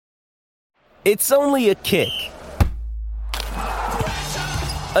It's only a kick,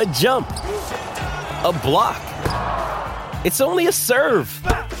 a jump, a block. It's only a serve.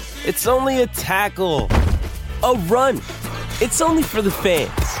 It's only a tackle, a run. It's only for the fans.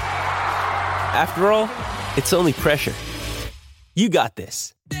 After all, it's only pressure. You got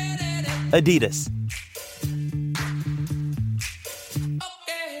this. Adidas.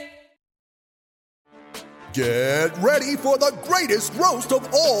 Get ready for the greatest roast of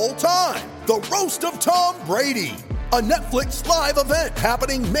all time. The Roast of Tom Brady. A Netflix live event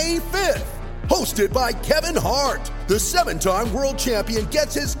happening May 5th. Hosted by Kevin Hart. The 7-time world champion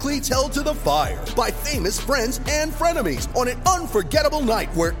gets his cleats held to the fire by famous friends and frenemies on an unforgettable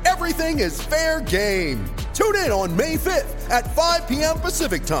night where everything is fair game. Tune in on May 5th at 5 p.m.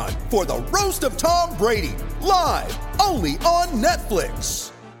 Pacific time for the Roast of Tom Brady. Live only on Netflix.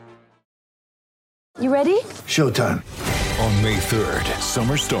 You ready? Showtime. On May 3rd,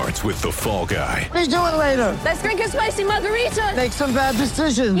 summer starts with The Fall Guy. Let's do it later. Let's drink a spicy margarita. Make some bad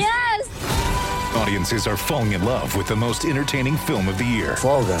decisions. Yes! Audiences are falling in love with the most entertaining film of the year.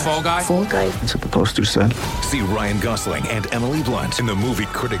 Fall Guy. Fall Guy? Fall Guy. That's what the poster said. See Ryan Gosling and Emily Blunt in the movie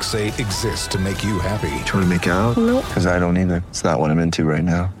critics say exists to make you happy. Trying to make it out? Nope. Because I don't either. It's not what I'm into right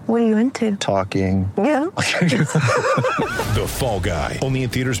now. What are you into? Talking. Yeah. The Fall Guy. Only in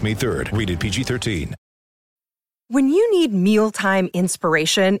theaters May 3rd. Rated PG-13. When you need mealtime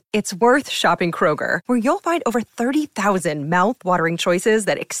inspiration, it's worth shopping Kroger, where you'll find over 30,000 mouth-watering choices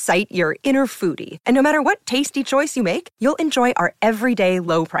that excite your inner foodie. And no matter what tasty choice you make, you'll enjoy our everyday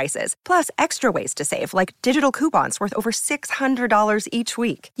low prices, plus extra ways to save, like digital coupons worth over $600 each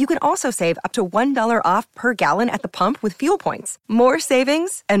week. You can also save up to $1 off per gallon at the pump with fuel points. More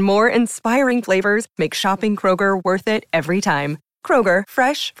savings and more inspiring flavors make shopping Kroger worth it every time. Kroger,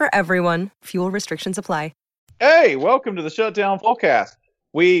 fresh for everyone. Fuel restrictions apply. Hey, welcome to the Shutdown Fullcast.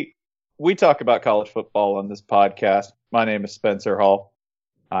 We talk about college football on this podcast. My name is Spencer Hall.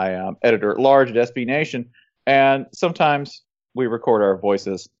 I am editor-at-large at SB Nation, and sometimes we record our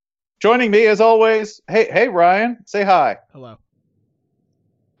voices. Joining me, as always, hey Ryan, say hi. Hello.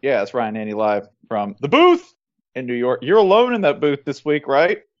 Yeah, it's Ryan Andy live from the booth in New York. You're alone in that booth this week,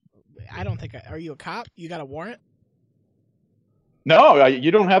 right? I don't think. Are you a cop? You got a warrant? No,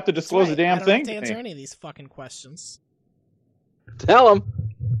 you don't have to disclose a damn thing. I don't thing. have to answer any of these fucking questions. Tell him.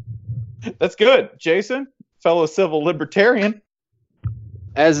 That's good. Jason, fellow civil libertarian.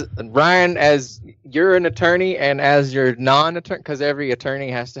 As Ryan, as you're an attorney and as your non-attorney, because every attorney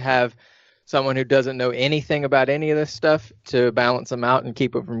has to have someone who doesn't know anything about any of this stuff to balance them out and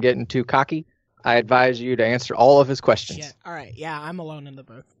keep it from getting too cocky, I advise you to answer all of his questions. Yeah. All right. Yeah, I'm alone in the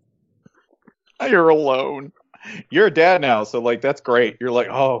booth. You're alone. You're a dad now, so like that's great. You're like,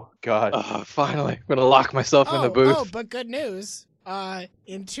 oh god, finally, I'm gonna lock myself in the booth. Oh, but good news.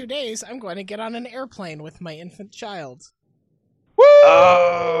 In 2 days, I'm going to get on an airplane with my infant child. Woo!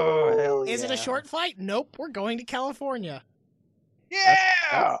 Oh, hell Is it a short flight? Nope. We're going to California.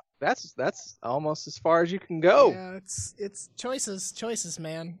 Yeah. That's almost as far as you can go. Yeah, it's choices,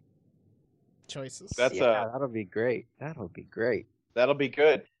 man. Choices. That'll be great. That'll be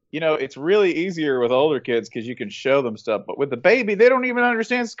good. You know, it's really easier with older kids because you can show them stuff. But with the baby, they don't even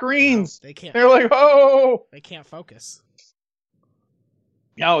understand screens. No, they can't. They're like, oh. They can't focus.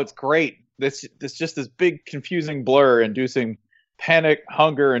 No, it's great. It's just this big, confusing blur inducing panic,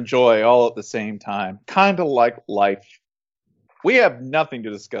 hunger, and joy all at the same time. Kind of like life. We have nothing to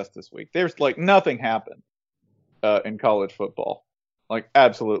discuss this week. There's like nothing happened in college football. Like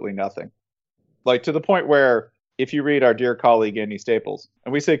absolutely nothing. Like to the point where if you read our dear colleague Andy Staples,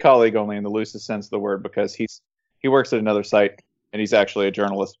 and we say colleague only in the loosest sense of the word because he works at another site and he's actually a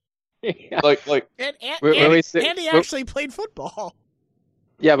journalist. Yeah. And Andy actually played football.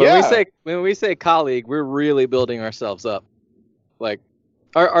 Yeah, but when we say colleague, we're really building ourselves up. Like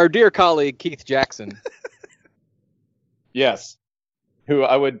our dear colleague Keith Jackson. Yes, who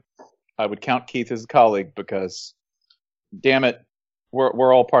I would count Keith as a colleague because, damn it,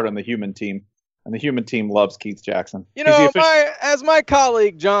 we're all part of the human team. And the human team loves Keith Jackson. You know, as my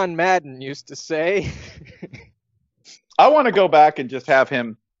colleague John Madden used to say. I want to go back and just have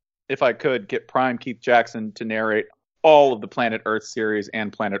him, if I could, get prime Keith Jackson to narrate all of the Planet Earth series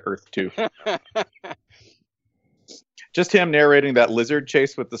and Planet Earth 2. Just him narrating that lizard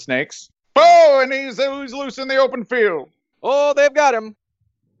chase with the snakes. Oh, and he's loose in the open field. Oh, they've got him.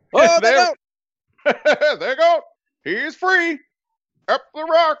 Oh, they don't. There you go. He's free. Up the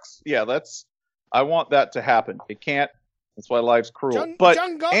rocks. Yeah, I want that to happen. It can't. That's why life's cruel. But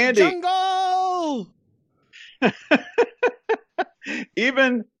Andy, jungle.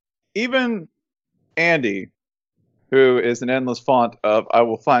 even Andy, who is an endless font of I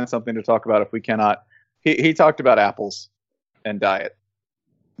will find something to talk about if we cannot. He talked about apples and diet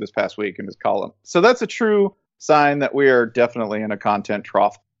this past week in his column. So that's a true sign that we are definitely in a content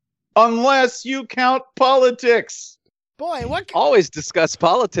trough. Unless you count politics. Boy, always discuss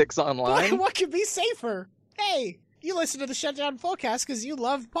politics online. Boy, what could be safer? Hey, you listen to the Shutdown Fullcast because you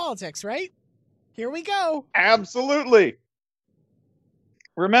love politics, right? Here we go. Absolutely.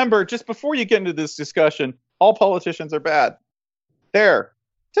 Remember, just before you get into this discussion, all politicians are bad. There.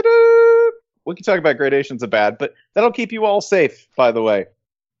 Ta-da! We can talk about gradations of bad, but that'll keep you all safe, by the way.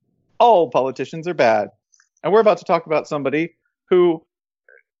 All politicians are bad. And we're about to talk about somebody who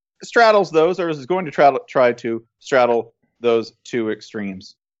straddles those, or is going to try to straddle those two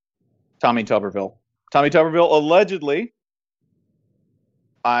extremes. Tommy Tuberville. Tommy Tuberville allegedly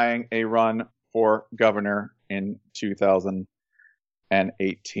eyeing a run for governor in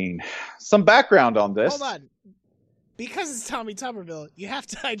 2018. Some background on this. Hold on. Because it's Tommy Tuberville, you have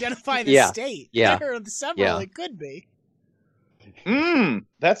to identify the state. Yeah. There are several it could be.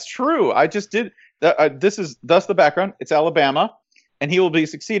 That's true. I just did. This is thus the background. It's Alabama, and he will be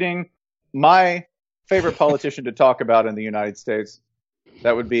succeeding my favorite politician to talk about in the United States.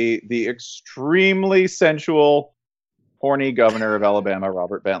 That would be the extremely sensual, horny governor of Alabama,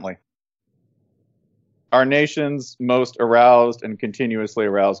 Robert Bentley. Our nation's most aroused and continuously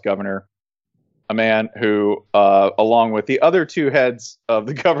aroused governor. A man who, along with the other two heads of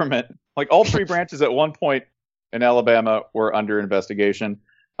the government, like all three branches at one point in Alabama were under investigation.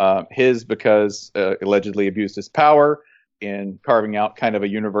 His because allegedly abused his power in carving out kind of a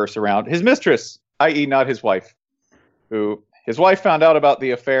universe around his mistress, i.e. not his wife, who his wife found out about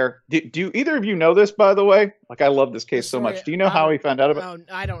the affair. Do either of you know this, by the way? Like, I love this case so much. Do you know how he found out about it?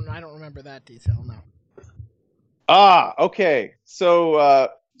 No, I don't remember that detail, no. Okay. So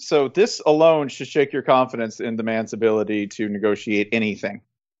this alone should shake your confidence in the man's ability to negotiate anything,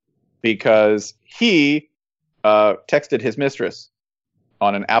 because he texted his mistress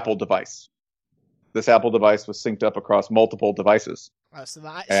on an Apple device. This Apple device was synced up across multiple devices. So the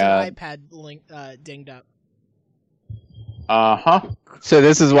iPad link dinged up. Uh-huh. So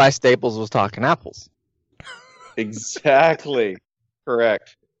this is why Staples was talking apples. Exactly.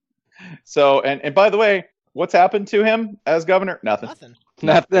 Correct. So, and by the way, what's happened to him as governor? Nothing.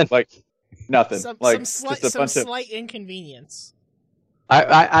 Like, nothing. Some slight inconvenience.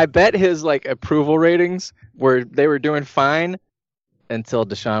 I bet his approval ratings they were doing fine until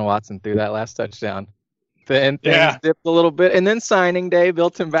Deshaun Watson threw that last touchdown. Then things dipped a little bit, and then signing day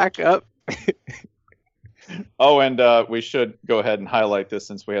built him back up. Oh, and we should go ahead and highlight this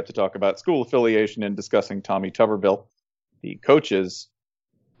since we have to talk about school affiliation in discussing Tommy Tuberville, the coach's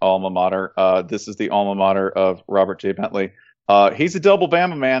alma mater. This is the alma mater of Robert J. Bentley. He's a double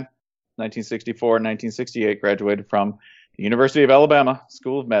Bama man. 1964 and 1968, graduated from the University of Alabama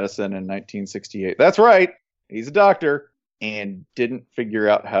School of Medicine in 1968. That's right. He's a doctor and didn't figure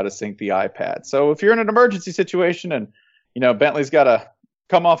out how to sync the iPad. So if you're in an emergency situation and, Bentley's got to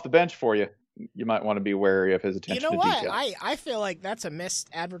come off the bench for you, you might want to be wary of his attention to detail. You know what? I feel like that's a missed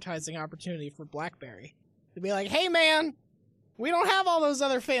advertising opportunity for BlackBerry. To be like, hey, man, we don't have all those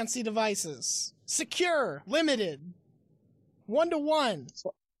other fancy devices. Secure, limited, 1-to-1.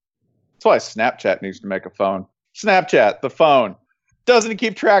 That's why Snapchat needs to make a phone. Snapchat, the phone, doesn't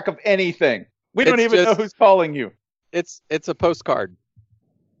keep track of anything. We don't even know who's calling you. It's a postcard.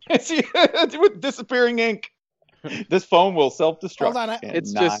 It's with disappearing ink. This phone will self-destruct. Hold on,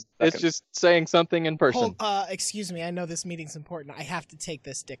 it's just saying something in person. Excuse me, I know this meeting's important. I have to take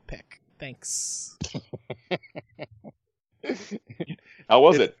this dick pic. Thanks. How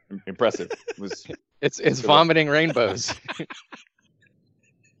was it? Impressive. It's vomiting rainbows.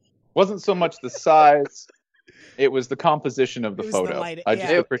 Wasn't so much the size, it was the composition of the photo. I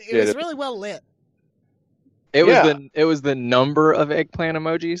just appreciate it. It was really well lit. It was the number of eggplant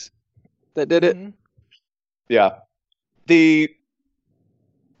emojis that did it. Mm-hmm. Yeah. The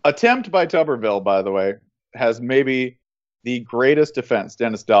attempt by Tuberville, by the way, has maybe the greatest defense.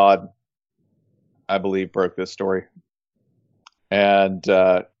 Dennis Dodd, I believe, broke this story and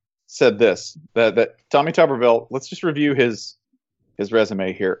said this, that Tommy Tuberville, let's just review his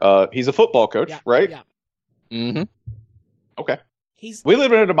resume here. He's a football coach, right? Yeah. Mm-hmm. Okay. We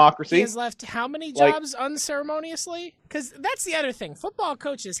live in a democracy. He has left how many jobs unceremoniously? Because that's the other thing. Football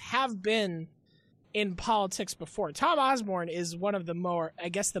coaches have been in politics before. Tom Osborne is one of the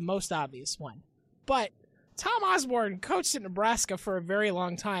the most obvious one. But Tom Osborne coached at Nebraska for a very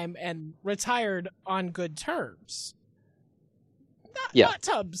long time and retired on good terms. Not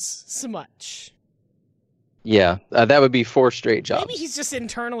Tubbs so much. Yeah, that would be 4 straight jobs. Maybe he's just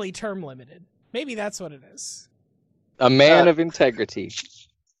internally term limited. Maybe that's what it is. A man of integrity.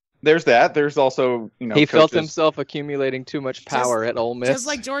 There's that. There's also, he felt himself accumulating too much power at Ole Miss. Just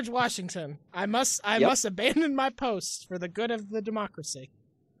like George Washington. I must abandon my post for the good of the democracy.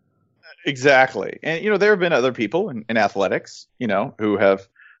 Exactly. And, there have been other people in athletics, who have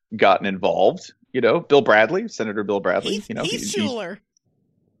gotten involved. Bill Bradley, Senator Bill Bradley. Heath Schuler.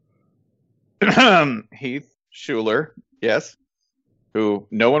 Heath Schuler, yes. Who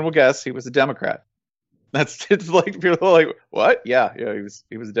no one will guess he was a Democrat. It's like people are like, what? Yeah,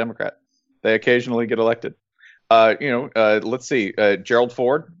 he was a Democrat. They occasionally get elected. Let's see, Gerald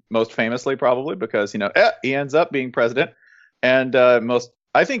Ford, most famously probably because he ends up being president, and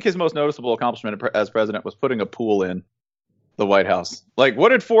I think his most noticeable accomplishment as president was putting a pool in the White House. Like, what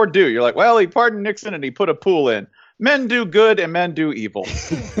did Ford do? You're like, well, he pardoned Nixon and he put a pool in. Men do good and men do evil.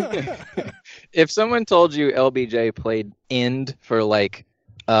 If someone told you LBJ played end for like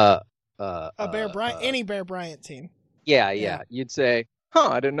any Bear Bryant team. Yeah. You'd say,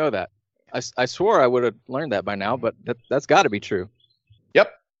 I didn't know that. I swore I would have learned that by now, but that's got to be true.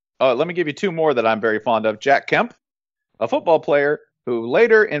 Yep. Let me give you two more that I'm very fond of. Jack Kemp, a football player who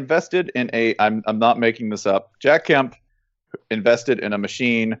later invested in I'm not making this up. Jack Kemp invested in a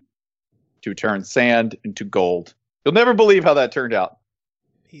machine to turn sand into gold. You'll never believe how that turned out.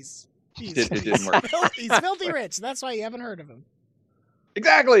 It didn't work. He's filthy rich. That's why you haven't heard of him.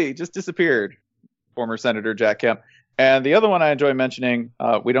 Exactly. Just disappeared. Former Senator Jack Kemp. And the other one I enjoy mentioning,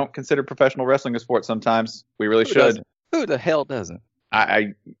 we don't consider professional wrestling a sport sometimes. We really should. Doesn't? Who the hell doesn't?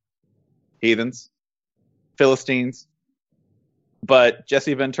 Heathens. Philistines. But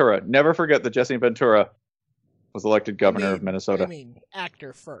Jesse Ventura. Never forget that Jesse Ventura was elected governor of Minnesota. I mean,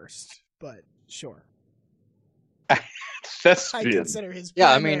 actor first, but sure. I consider his primary...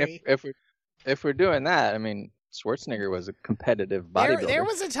 Yeah, I mean, if we're doing that, I mean, Schwarzenegger was a competitive bodybuilder. There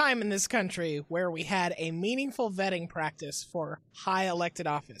was a time in this country where we had a meaningful vetting practice for high elected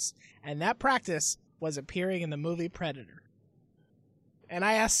office, and that practice was appearing in the movie Predator. And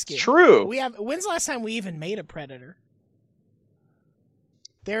I ask you, true. When's the last time we even made a Predator?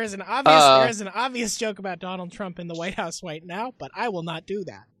 There is an obvious joke about Donald Trump in the White House right now, but I will not do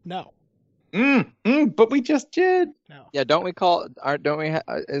that. No. But we just did. No. Yeah,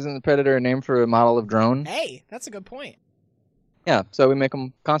 isn't the Predator a name for a model of drone? Hey, that's a good point. Yeah, so we make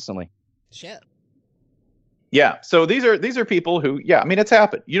them constantly. Shit. Yeah, so these are people who, I mean, it's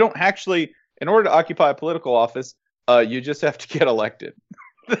happened. You don't actually, in order to occupy a political office, you just have to get elected.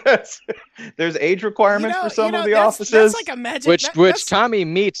 There's age requirements for some of the offices. That's like a magic. Which Tommy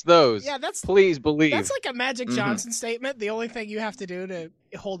meets those. Yeah, please believe. That's like a Magic Johnson statement. The only thing you have to do to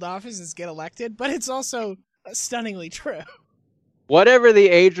hold office is get elected, but it's also stunningly true. Whatever the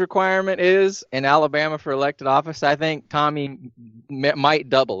age requirement is in Alabama for elected office, I think Tommy might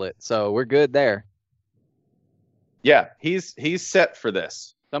double it. So we're good there. Yeah, he's set for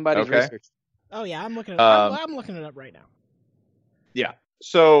this. Somebody's research. Oh yeah, I'm looking it up. I'm looking it up right now. Yeah.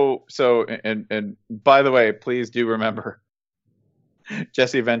 So and by the way, please do remember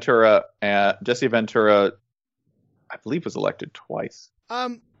Jesse Ventura, I believe, was elected twice.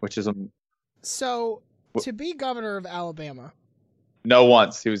 Which is to be governor of Alabama. No,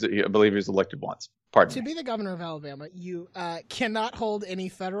 once. I believe he was elected once. Pardon me. To be the governor of Alabama, you cannot hold any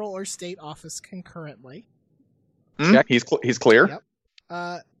federal or state office concurrently. Check. He's clear.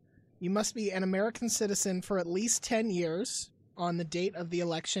 Yep. You must be an American citizen for at least 10 years on the date of the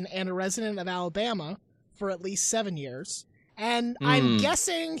election and a resident of Alabama for at least 7 years. And I'm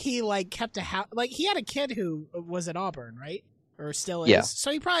guessing he kept a house. He had a kid who was at Auburn, right? Or still is. Yeah.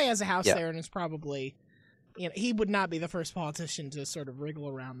 So he probably has a house there, and it's probably, he would not be the first politician to sort of wriggle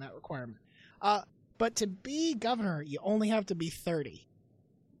around that requirement. But to be governor, you only have to be 30.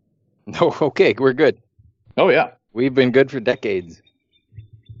 Oh, okay, we're good. Oh yeah, we've been good for decades.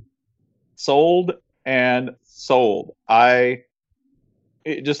 Sold and sold.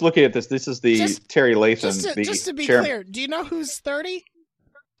 Just looking at this. This is the Terry Latham. Just to be clear, do you know who's 30?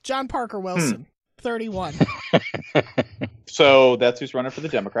 John Parker Wilson, 31. So that's who's running for the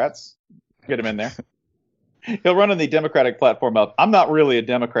Democrats. Get him in there. He'll run on the Democratic platform of, I'm not really a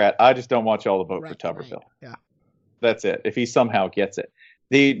Democrat. I just don't want y'all to vote for Tuberville. Right. Yeah. That's it. If he somehow gets it.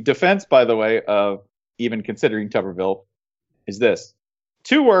 The defense, by the way, of even considering Tuberville is this.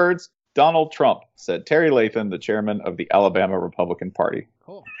 2 words. Donald Trump, said Terry Latham, the chairman of the Alabama Republican Party.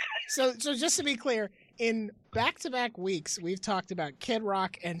 Cool. So just to be clear, in back-to-back weeks, we've talked about Kid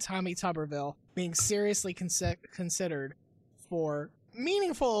Rock and Tommy Tuberville being seriously considered for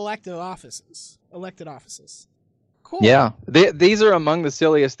meaningful elected offices. Cool. Yeah, these are among the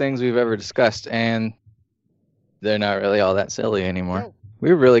silliest things we've ever discussed, and they're not really all that silly anymore. No.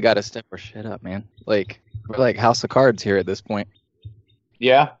 We really got to step our shit up, man. We're like House of Cards here at this point.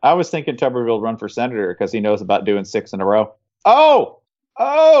 Yeah, I was thinking Tuberville run for senator because he knows about doing 6 in a row. Go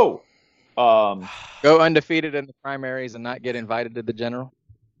undefeated in the primaries and not get invited to the general.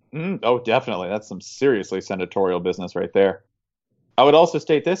 Definitely. That's some seriously senatorial business right there. I would also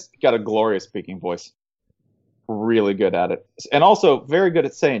state this: got a glorious speaking voice, really good at it, and also very good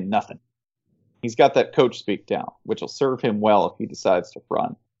at saying nothing. He's got that coach speak down, which will serve him well if he decides to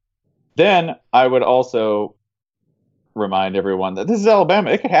run. Then I would also remind everyone that this is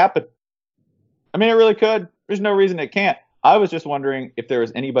Alabama. It could happen. I mean, it really could. There's no reason it can't. I was just wondering if there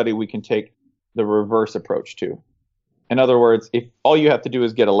is anybody we can take the reverse approach to. In other words, if all you have to do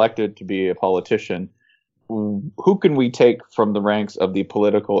is get elected to be a politician, who can we take from the ranks of the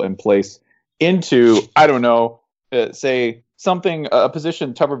political in place into, I don't know, say something, a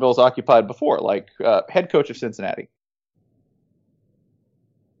position Tuberville's occupied before, like head coach of Cincinnati.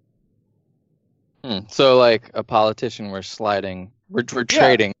 So like a politician, we're trading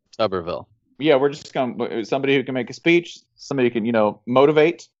Tuberville. Yeah, we're just going somebody who can make a speech, somebody who can,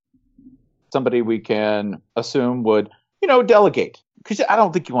 motivate, somebody we can assume would, delegate. Because I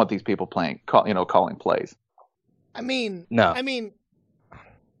don't think you want these people calling plays. No.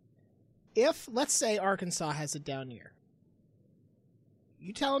 If, let's say, Arkansas has a down year,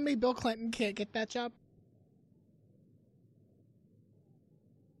 you telling me Bill Clinton can't get that job?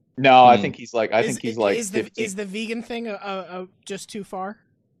 No, I think he's like. Is the vegan thing just too far?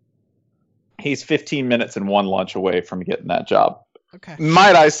 He's 15 minutes and one lunch away from getting that job. Okay.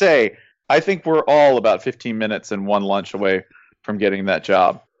 Might I say, I think we're all about 15 minutes and one lunch away from getting that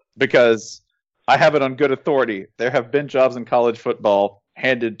job, because I have it on good authority. There have been jobs in college football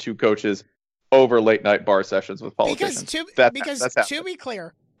handed to coaches over late night bar sessions with politicians. Because to be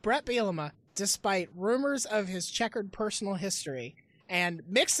clear, Brett Bielema, despite rumors of his checkered personal history and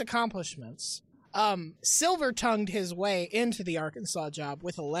mixed accomplishments, silver-tongued his way into the Arkansas job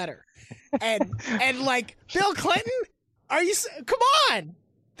with a letter. And like, Bill Clinton? Come on!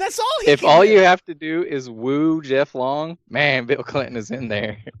 That's all he If all you have to do is woo Jeff Long, man, Bill Clinton is in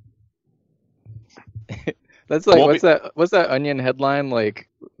there. That's like, what's that Onion headline? Like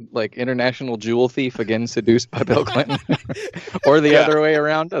international jewel thief again seduced by Bill Clinton? Or the other way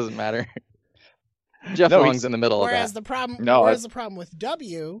around, doesn't matter. Jeff Long's in the middle of that. The problem with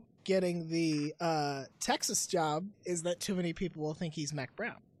W getting the Texas job is that too many people will think he's Mac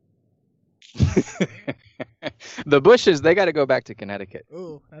Brown. The Bushes, they got to go back to Connecticut.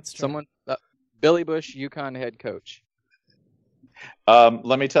 Ooh, that's true. Billy Bush, UConn head coach.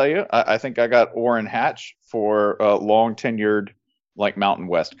 Let me tell you, I think I got Orrin Hatch for a long tenured like Mountain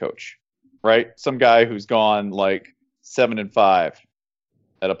West coach, right? Some guy who's gone like 7-5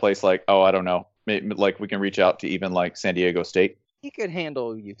 at a place like, I don't know, maybe, like we can reach out to even like San Diego State. He could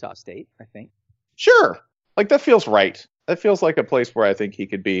handle Utah State, I think. Sure, like that feels right. That feels like a place where I think he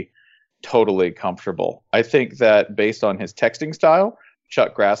could be totally comfortable. I think that based on his texting style,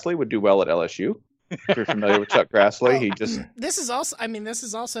 Chuck Grassley would do well at LSU. If you're familiar with Chuck Grassley, This is also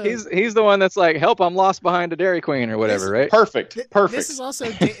he's the one that's like, help, I'm lost behind a Dairy Queen or whatever, right? Perfect. This is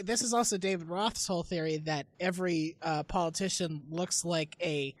also David Roth's whole theory that every politician looks like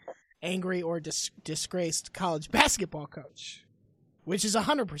a angry or disgraced college basketball coach, which is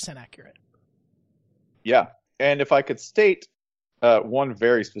 100% accurate. Yeah, and if I could state one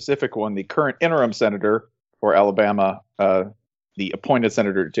very specific one, the current interim senator for Alabama, the appointed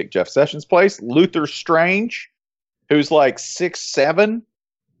senator to take Jeff Sessions' place, Luther Strange, who's like 6'7".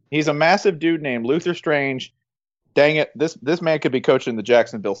 He's a massive dude named Luther Strange. Dang it, this man could be coaching the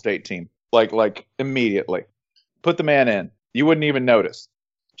Jacksonville State team, like immediately. Put the man in. You wouldn't even notice.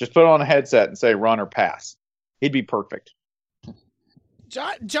 Just put on a headset and say run or pass. He'd be perfect.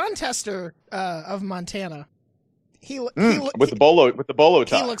 John Tester of Montana. With the bolo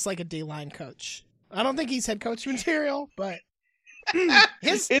tie. He looks like a D-line coach. I don't think he's head coach material, but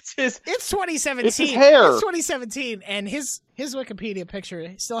it's 2017. It's his hair. It's 2017, and his Wikipedia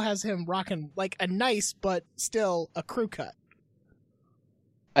picture still has him rocking like a nice but still a crew cut.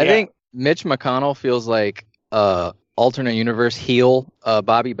 I think Mitch McConnell feels like alternate universe heel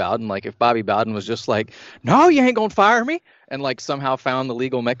Bobby Bowden. Like if Bobby Bowden was just like, no, you ain't gonna fire me, and like somehow found the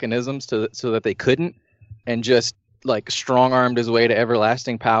legal mechanisms so that they couldn't, and just like strong-armed his way to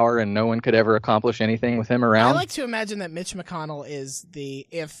everlasting power, and no one could ever accomplish anything with him around. I like to imagine that Mitch McConnell is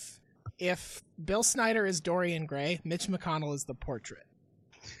if Bill Snyder is Dorian Gray, Mitch McConnell is the portrait.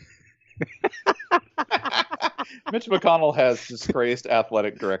 Mitch McConnell has disgraced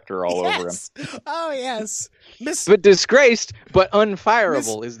athletic director all over him. Oh yes, but disgraced, but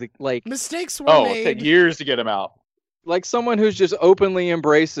unfireable is the like. Mistakes were made. It'll take years to get him out. Like someone who's just openly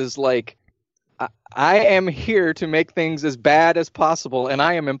embraces like, I am here to make things as bad as possible, and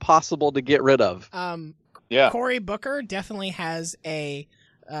I am impossible to get rid of. Cory Booker definitely has a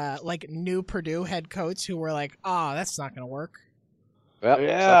new Purdue head coach who were like, that's not going to work. Well,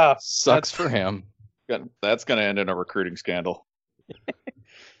 yeah, sucks for him. That's going to end in a recruiting scandal.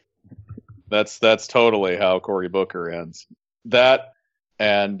 That's totally how Cory Booker ends. That,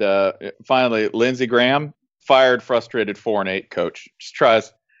 and finally, Lindsey Graham, fired, frustrated 4-8 coach. Just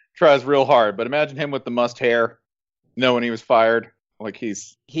tries real hard, but imagine him with the must hair, knowing he was fired. Like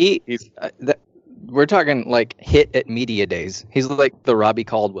we're talking like hit at media days. He's like the Robbie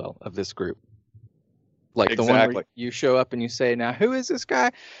Caldwell of this group. Like the one where you show up and you say, now who is this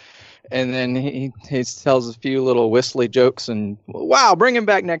guy? And then he tells a few little whistly jokes and, wow, bring him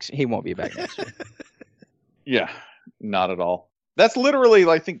back next year. He won't be back next year. Yeah, not at all. That's literally,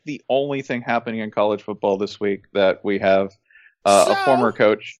 I think, the only thing happening in college football this week that we have a former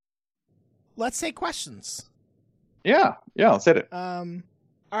coach. Let's take questions. Yeah, let's hit it. All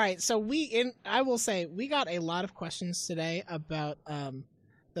right, so I will say we got a lot of questions today about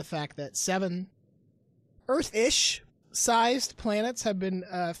the fact that 7 Earth-ish sized planets have been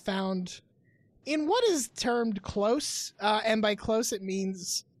found in what is termed close, and by close it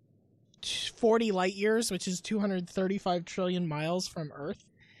means 40 light years, which is 235 trillion miles from Earth.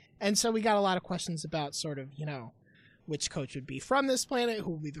 And so we got a lot of questions about sort of, which coach would be from this planet, who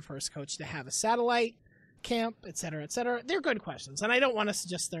will be the first coach to have a satellite camp, et cetera, et cetera. They're good questions, and I don't want to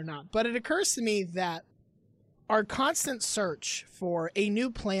suggest they're not. But it occurs to me that our constant search for a new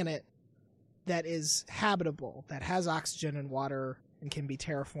planet that is habitable, that has oxygen and water and can be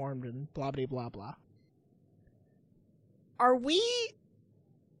terraformed and blah, blah, blah, blah. Are we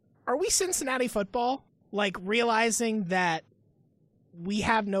Cincinnati football? Like, realizing that we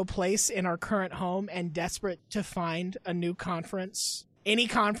have no place in our current home and desperate to find a new conference, any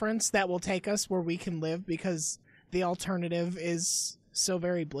conference that will take us where we can live because the alternative is so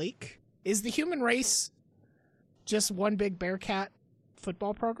very bleak? Is the human race just one big Bearcat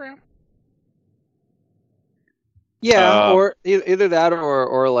football program? Yeah, or either that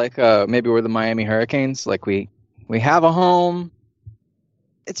or like maybe we're the Miami Hurricanes. Like we have a home.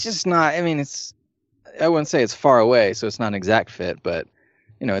 It's just not. I mean, I wouldn't say it's far away, so it's not an exact fit, but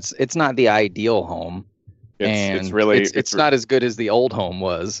it's not the ideal home. It's not as good as the old home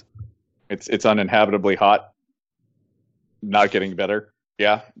was. It's uninhabitably hot. Not getting better.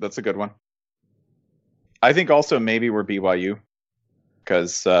 Yeah, that's a good one. I think also maybe we're BYU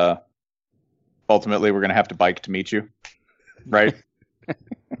because ultimately we're going to have to bike to meet you, right?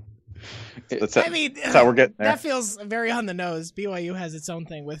 That's how we're getting there. That feels very on the nose. BYU has its own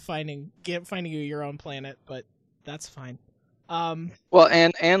thing with finding you your own planet, but that's fine. Well,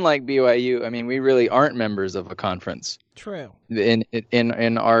 and like BYU, I mean, we really aren't members of a conference. True.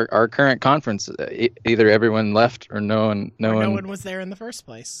 In our current conference, either everyone left or no one was there in the first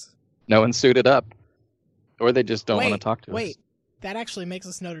place. No one suited up, or they just don't want to talk to us. Wait, that actually makes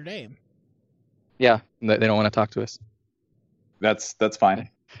us Notre Dame. Yeah, they don't want to talk to us. That's fine.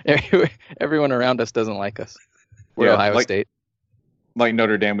 Everyone around us doesn't like us. We're Ohio State. Like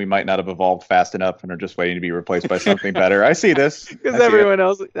Notre Dame, we might not have evolved fast enough and are just waiting to be replaced by something better. I see this. Because everyone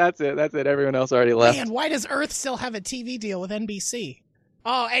else, that's it. Everyone else already left. Man, why does Earth still have a TV deal with NBC?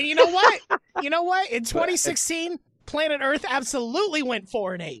 Oh, and you know what? In 2016, Planet Earth absolutely went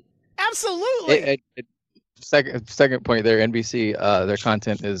 4-8. Absolutely. Second point there, NBC, their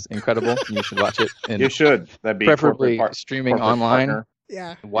content is incredible. You should watch it. You should. That'd be preferably streaming online. Partner.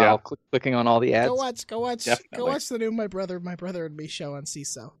 Yeah. While clicking on all the ads. Go watch the new My Brother and Me show on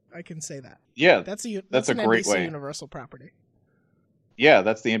CISO. I can say that. Yeah. That's a great NBC way. Universal property. Yeah,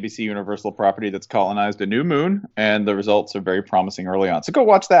 that's the NBC Universal property that's colonized a new moon, and the results are very promising early on. So go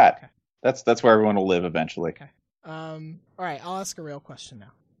watch that. That's where everyone will live eventually. Okay. All right, I'll ask a real question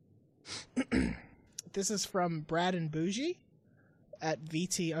now. This is from Brad and Bougie at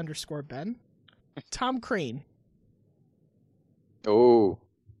VT_Ben. Tom Crean. Oh,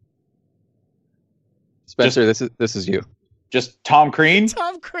 Spencer, this is you. Just Tom Crean?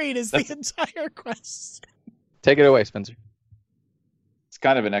 Tom Crean is the entire question. Take it away, Spencer. It's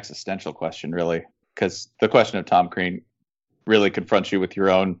kind of an existential question, really, because the question of Tom Crean really confronts you with your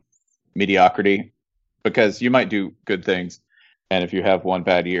own mediocrity, because you might do good things, and if you have one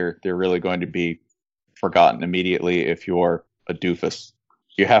bad year, they're really going to be forgotten immediately if you're a doofus.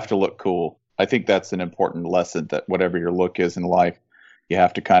 You have to look cool. I think that's an important lesson, that whatever your look is in life, you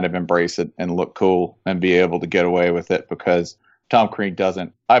have to kind of embrace it and look cool and be able to get away with it, because Tom Crean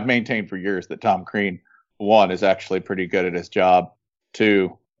doesn't. I've maintained for years that Tom Crean, 1, is actually pretty good at his job,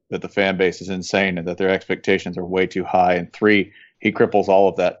 2, that the fan base is insane and that their expectations are way too high, and 3, he cripples all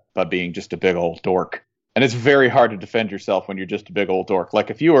of that by being just a big old dork. And it's very hard to defend yourself when you're just a big old dork. Like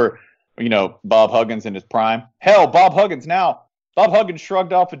if you were, Bob Huggins in his prime. Hell, Bob Huggins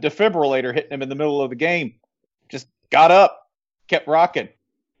shrugged off a defibrillator hitting him in the middle of the game. Just got up, kept rocking.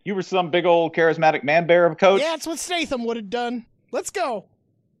 You were some big old charismatic man bear of a coach. Yeah, that's what Statham would have done. Let's go.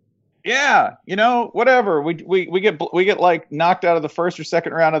 Yeah, whatever. We get like knocked out of the first or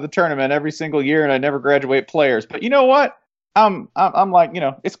second round of the tournament every single year, and I never graduate players. But you know what? I'm like,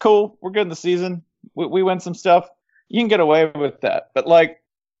 it's cool. We're good in the season. We win some stuff. You can get away with that. But like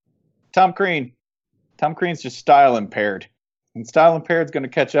Tom Crean's just style impaired, and style impaired is going to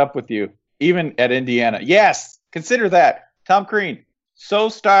catch up with you even at Indiana. Yes, consider that. Tom Crean, so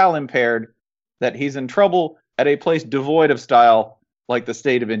style impaired that he's in trouble at a place devoid of style like the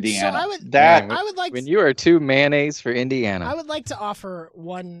state of Indiana. So I would like when you are too mayonnaise for Indiana. I would like to offer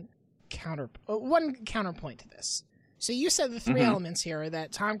one counterpoint to this. So you said the three elements here are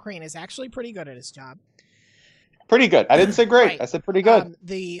that Tom Crean is actually pretty good at his job. Pretty good. I didn't say great. Right. I said pretty good.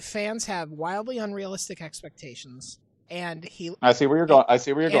 The fans have wildly unrealistic expectations, and I see where you're going.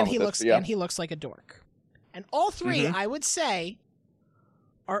 And he looks like a dork. And all three, I would say,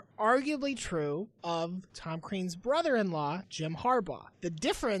 are arguably true of Tom Crean's brother-in-law, Jim Harbaugh. The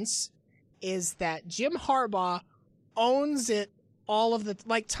difference is that Jim Harbaugh owns it all of the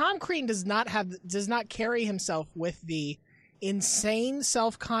Tom Crean does not carry himself with the insane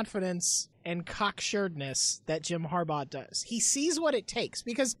self-confidence and cocksuredness that Jim Harbaugh does. He sees what it takes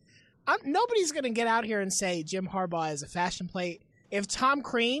because nobody's going to get out here and say Jim Harbaugh is a fashion plate. If Tom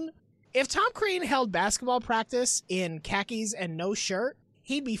Crean held basketball practice in khakis and no shirt,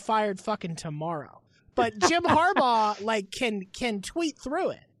 he'd be fired fucking tomorrow. But Jim Harbaugh can tweet through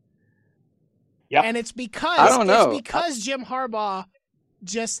it. Yep. And it's because Jim Harbaugh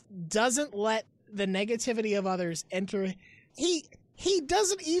just doesn't let the negativity of others enter. He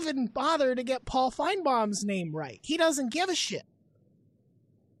doesn't even bother to get Paul Feinbaum's name right. He doesn't give a shit.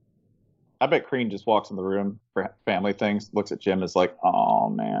 I bet Crean just walks in the room for family things, looks at Jim, is like, oh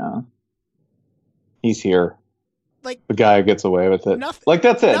man, he's here. Like the guy who gets away with it.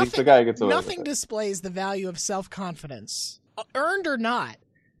 That's it. He's the guy who gets away with it. Nothing displays the value of self-confidence, earned or not,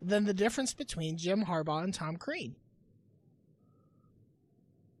 than the difference between Jim Harbaugh and Tom Crean.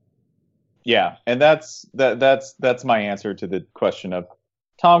 Yeah, and that's my answer to the question of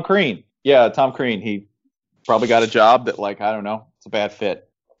Tom Crean. Yeah, Tom Crean, he probably got a job that, I don't know, it's a bad fit.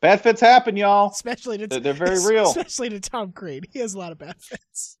 Bad fits happen, y'all. Especially to they're very real. Especially to Tom Crean. He has a lot of bad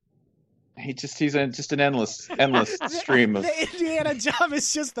fits. He's just an endless stream of. The Indiana job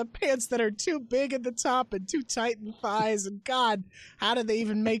is just the pants that are too big at the top and too tight in the thighs. And God, how did they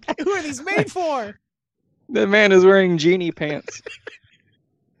even make? Who are these made for? The man is wearing genie pants.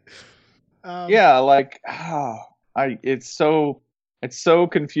 It's so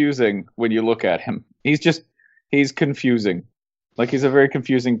confusing when you look at him. He's confusing. He's a very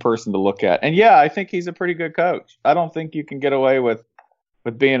confusing person to look at. And yeah, I think he's a pretty good coach. I don't think you can get away with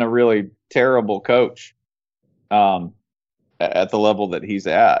being a really terrible coach at the level that he's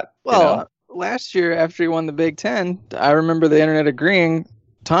at. Well, last year after he won the Big Ten, I remember the internet agreeing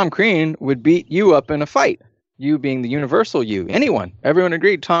Tom Crean would beat you up in a fight. You being the universal you. Everyone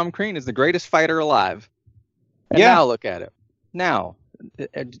agreed Tom Crean is the greatest fighter alive. And now look at it. Now,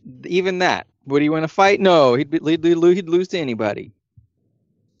 even that. Would he win a fight? No, he'd lose to anybody.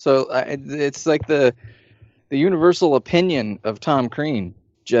 So it's like the universal opinion of Tom Crean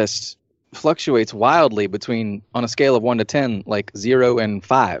just fluctuates wildly between, on a scale of 1 to 10, 0 and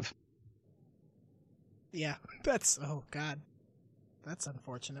 5. Yeah, that's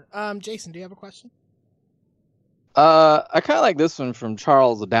unfortunate. Jason, do you have a question? I kind of like this one from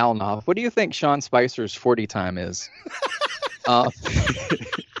Charles Dalnoff. What do you think Sean Spicer's 40 time is?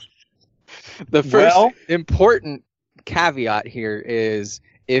 The first important caveat here is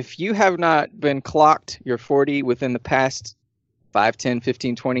if you have not been clocked your 40 within the past 5, 10,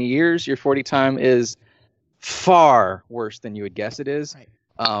 15, 20 years, your 40 time is far worse than you would guess it is.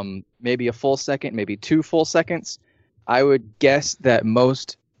 Right. Maybe a full second, maybe 2 full seconds. I would guess that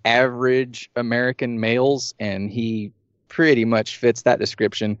most average American males, and he pretty much fits that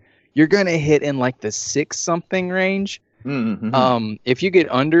description, you're going to hit in the 6-something range. Mm-hmm. If you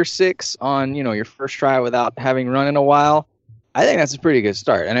get under 6 on, your first try without having run in a while, I think that's a pretty good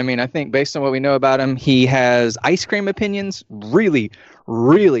start. And I think based on what we know about him, he has ice cream opinions, really,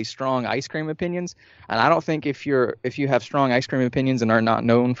 really strong ice cream opinions. And I don't think if you have strong ice cream opinions and are not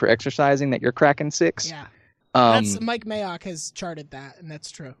known for exercising that you're cracking 6. Yeah. That's Mike Mayock has charted that, and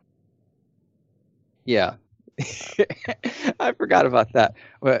that's true. Yeah. I forgot about that.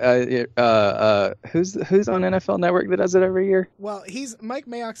 Who's on NFL Network that does it every year? Well, he's Mike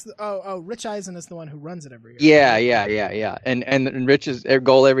Mayock's. Rich Eisen is the one who runs it every year. Yeah. And Rich's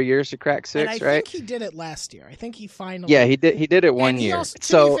goal every year is to crack 6, and I right? think he did it last year. I think he finally. Yeah, he did it one year.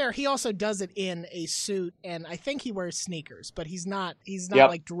 To be fair, he also does it in a suit, and I think he wears sneakers, but he's not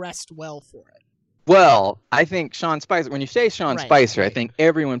like dressed well for it. Well, I think Sean Spicer. When you say Sean Spicer, right. I think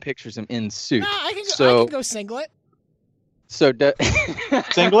everyone pictures him in suit. Nah, I can go singlet. So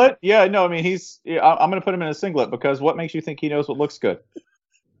singlet? Yeah, no. I mean, I'm going to put him in a singlet because what makes you think he knows what looks good?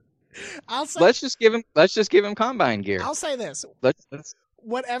 Let's just give him combine gear. I'll say this: let's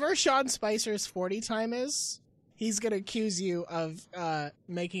whatever Sean Spicer's 40 time is, he's going to accuse you of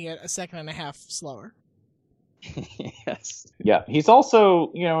making it a second and a half slower. Yes. Yeah, he's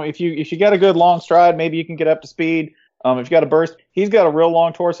also, if you got a good long stride, maybe you can get up to speed. If you got a burst, he's got a real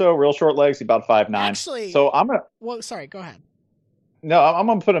long torso, real short legs. He's about 5'9". Actually, so I'm gonna. Well, sorry, go ahead. No, I'm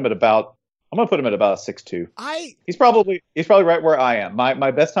gonna put him at about. I'm gonna put him at about a 6'2". He's probably right where I am. My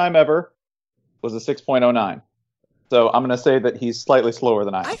best time ever was a 6.09. So I'm gonna say that he's slightly slower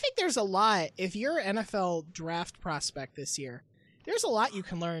than I am. I think there's a lot. If you're an NFL draft prospect this year, there's a lot you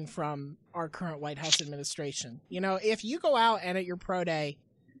can learn from our current White House administration. If you go out and at your pro day,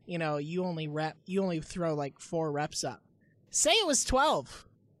 you only throw like 4 reps up. Say it was 12.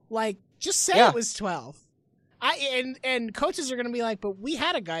 Like, just say it was 12. And coaches are going to be like, but we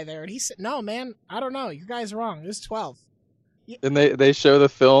had a guy there. And he said, no, man, I don't know. You guys are wrong. It was 12. And they show the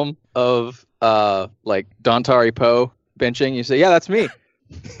film of like Dontari Poe benching. You say, yeah, that's me.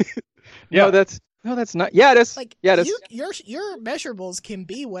 Yeah, No, that's not. Yeah, it is. Like, yeah, it is. Your measurables can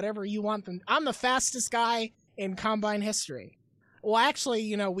be whatever you want them. I'm the fastest guy in combine history. Well,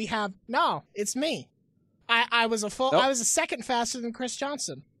 actually, it's me. I was a second faster than Chris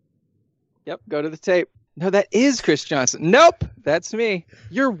Johnson. Yep, go to the tape. No, that is Chris Johnson. Nope, that's me.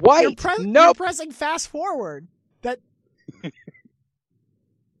 You're white. You're pressing fast forward.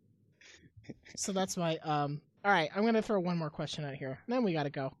 So that's my all right, I'm gonna throw one more question out here, and then we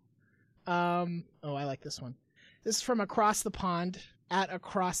gotta go. I like this one. This is from across the pond at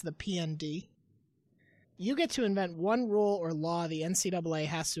across the PND. You get to invent one rule or law the NCAA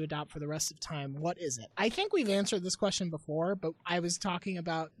has to adopt for the rest of time. What is it? I think we've answered this question before, but I was talking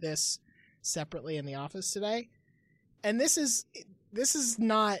about this separately in the office today. And this is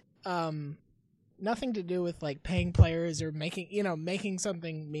not nothing to do with like paying players or making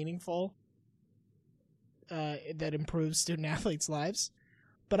something meaningful that improves student athletes' lives.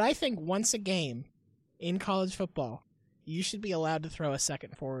 But I think once a game in college football, you should be allowed to throw a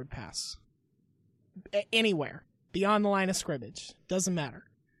second forward pass. Anywhere. Beyond the line of scrimmage. Doesn't matter.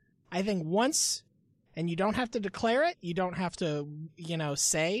 I think once, and you don't have to declare it, you don't have to,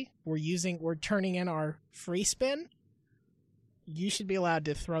 say we're turning in our free spin. You should be allowed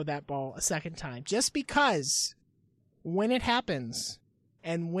to throw that ball a second time. Just because when it happens,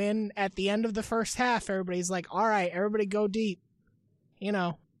 and when at the end of the first half, everybody's like, all right, everybody go deep.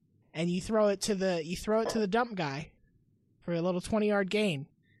 And you throw it to the dump guy for a little 20-yard gain.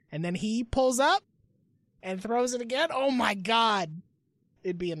 And then he pulls up and throws it again. Oh my God.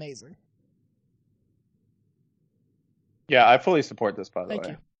 It'd be amazing. Yeah, I fully support this, by the Thank way.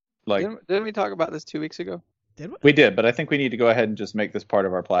 you. Like, didn't we talk about this 2 weeks ago? Did we? We did, but I think we need to go ahead and just make this part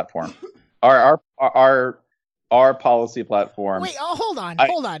of our platform. our policy platform. Wait, hold on.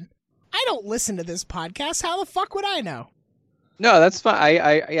 I don't listen to this podcast. How the fuck would I know? No, that's fine.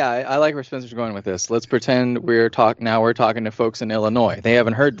 I like where Spencer's going with this. Let's pretend we're talking to folks in Illinois. They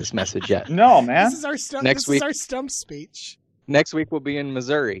haven't heard this message yet. No, man. This is our stump speech. Next week we'll be in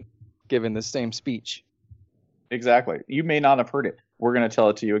Missouri giving the same speech. Exactly. You may not have heard it. We're going to tell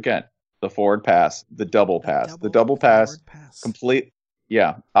it to you again. The forward pass, the double pass, the double pass, complete.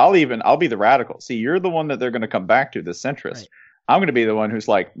 Yeah, I'll be the radical. See, you're the one that they're going to come back to, the centrist. Right. I'm going to be the one who's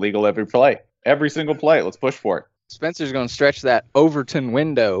like legal every play, every single play. Let's push for it. Spencer's going to stretch that Overton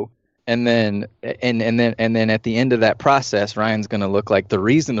window, and then at the end of that process, Ryan's going to look like the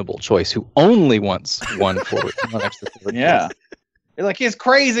reasonable choice who only wants one forward. One extra forward. Yeah, you're like, he's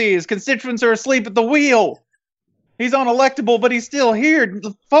crazy. His constituents are asleep at the wheel. He's unelectable, but he's still here.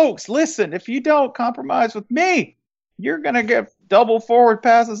 Folks, listen, if you don't compromise with me, you're going to get double forward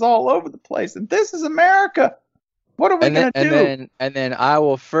passes all over the place. And this is America. What are we going to do? And then I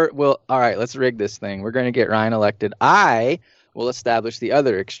will all right, let's rig this thing. We're going to get Ryan elected. I will establish the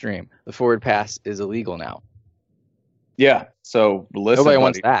other extreme. The forward pass is illegal now. Yeah. So listen, nobody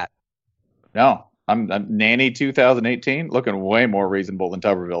wants that. No, I'm Nanny 2018 looking way more reasonable than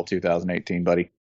Tuberville 2018, buddy.